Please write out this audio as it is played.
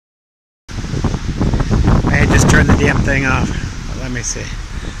thing off. Let me see.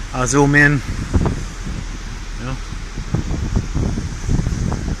 I'll zoom in. No?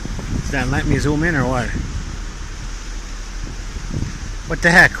 Is that letting me zoom in or what? What the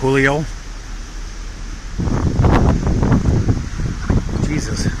heck, Julio?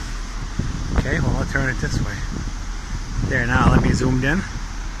 Jesus. Okay, well, I'll turn it this way. There, now let me zoom in.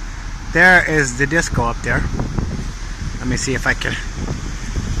 There is the disco up there. Let me see if I can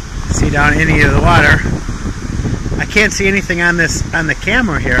see down any of the water. I can't see anything on the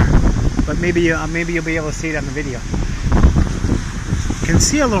camera here, but maybe you'll be able to see it on the video. You can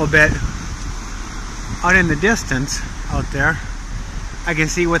see a little bit out in the distance out there. I can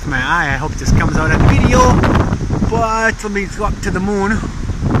see with my eye. I hope this comes out on video. But let me go up to the moon.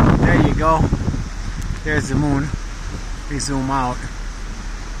 There you go. There's the moon. We zoom out.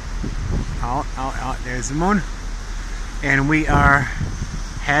 Out. There's the moon. And we are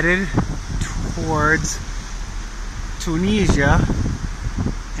headed towards Tunisia.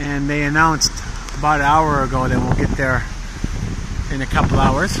 And they announced about an hour ago that we'll get there in a couple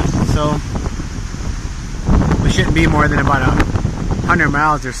hours. So we shouldn't be more than about 100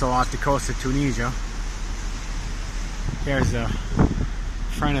 miles or so off the coast of Tunisia. There's the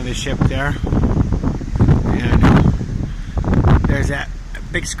front of the ship there. And there's that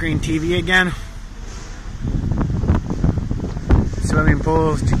big screen TV again. Swimming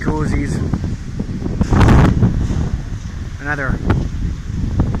pools, jacuzzis. Another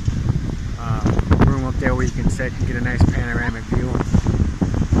room up there where you can sit and get a nice panoramic view.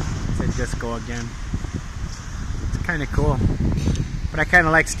 It's a disco again. It's kind of cool. But I kind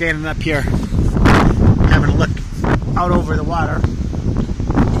of like standing up here, having a look out over the water.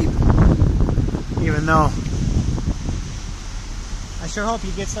 Even though I sure hope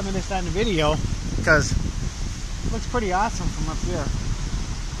you get some of this on the video, because it looks pretty awesome from up here.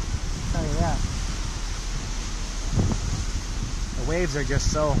 I'll tell you that. The waves are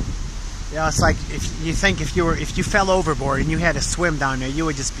just so, it's like if you fell overboard and you had to swim down there, you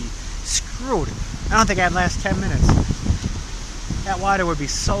would just be screwed. I don't think I'd last 10 minutes. That water would be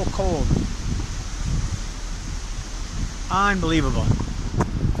so cold. Unbelievable.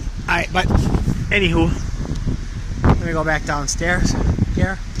 Alright, but anywho, let me go back downstairs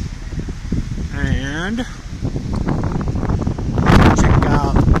here and check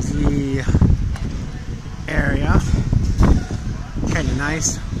out the area. Kind of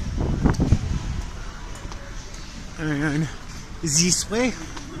nice. And this way,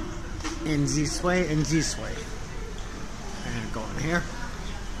 and this way, and this way. And go in here.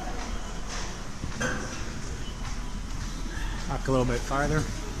 Walk a little bit farther.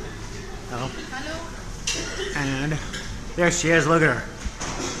 Oh. And there she is. Look at her.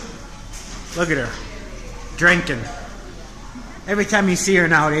 Look at her. Drinking. Every time you see her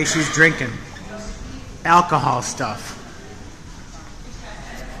nowadays, she's drinking alcohol stuff.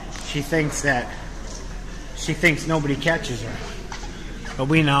 She thinks nobody catches her. But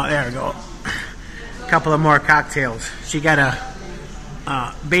we know. There we go. A couple of more cocktails. She got a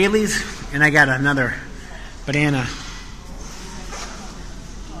Bailey's, and I got another banana.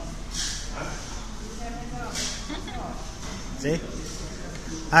 See?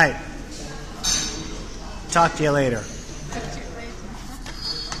 Alright. Talk to you later.